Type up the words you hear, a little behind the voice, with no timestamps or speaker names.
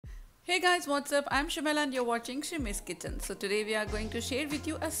Hey guys, what's up? I'm Shamela and you're watching Shimi's Kitchen. So today we are going to share with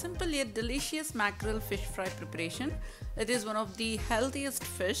you a simple yet delicious mackerel fish fry preparation. It is one of the healthiest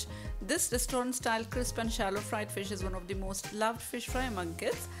fish. This restaurant style crisp and shallow fried fish is one of the most loved fish fry among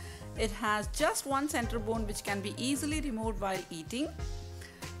kids. It has just one center bone which can be easily removed while eating.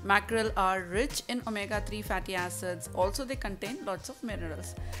 Mackerel are rich in omega-3 fatty acids. Also they contain lots of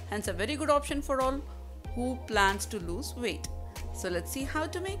minerals. Hence a very good option for all who plans to lose weight. So let's see how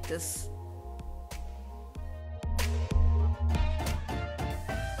to make this.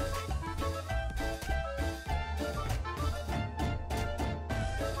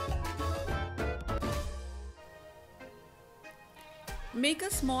 Make a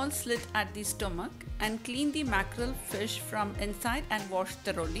small slit at the stomach and clean the mackerel fish from inside and wash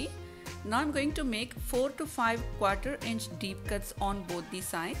thoroughly. Now I'm going to make 4 to 5 1/4-inch deep cuts on both the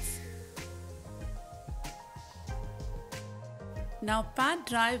sides. Now pat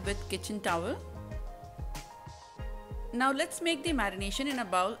dry with kitchen towel. Now let's make the marination in a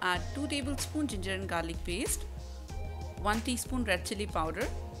bowl. Add 2 tablespoons ginger and garlic paste, 1 teaspoon red chili powder,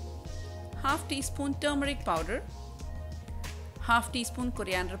 half teaspoon turmeric powder, half teaspoon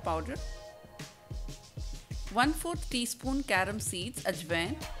coriander powder, 1/4 teaspoon carom seeds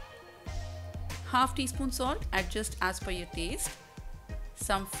ajwain, half teaspoon salt, adjust as per your taste,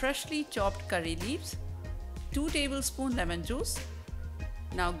 some freshly chopped curry leaves, 2 tablespoons lemon juice.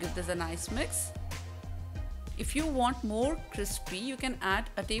 Now give this a nice mix. If you want more crispy, you can add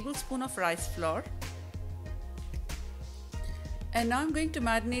a tablespoon of rice flour. And now I'm going to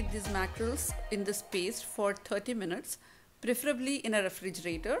marinate these mackerels in this paste for 30 minutes, preferably in a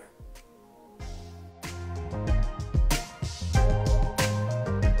refrigerator.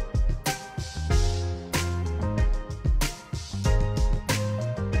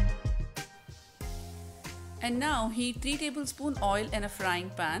 And now heat 3 tablespoons oil in a frying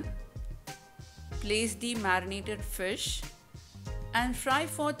pan. Place the marinated fish and fry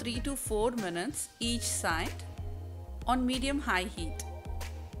for 3 to 4 minutes each side on medium-high heat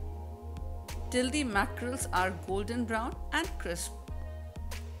till the mackerels are golden brown and crisp.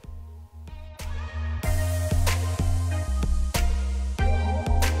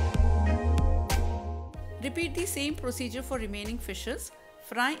 Repeat the same procedure for remaining fishes.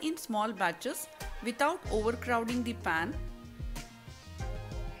 Fry in small batches without overcrowding the pan.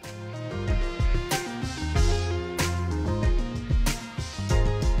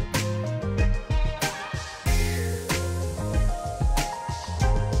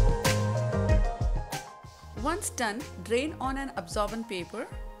 Once done, drain on an absorbent paper.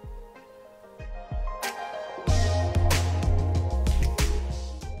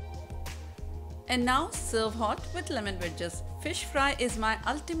 And now serve hot with lemon wedges. Fish fry is my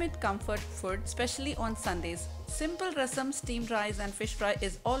ultimate comfort food, especially on Sundays. Simple rasam, steamed rice and fish fry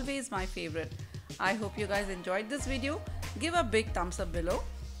is always my favorite. I hope you guys enjoyed this video. Give a big thumbs up below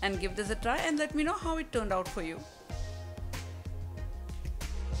and give this a try and let me know how it turned out for you.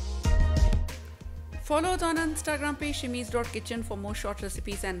 Follow us on Instagram page shimis.kitchen for more short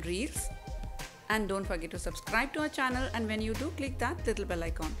recipes and reels. And don't forget to subscribe to our channel, and when you do, click that little bell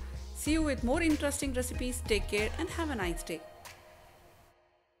icon. See you with more interesting recipes. Take care and have a nice day.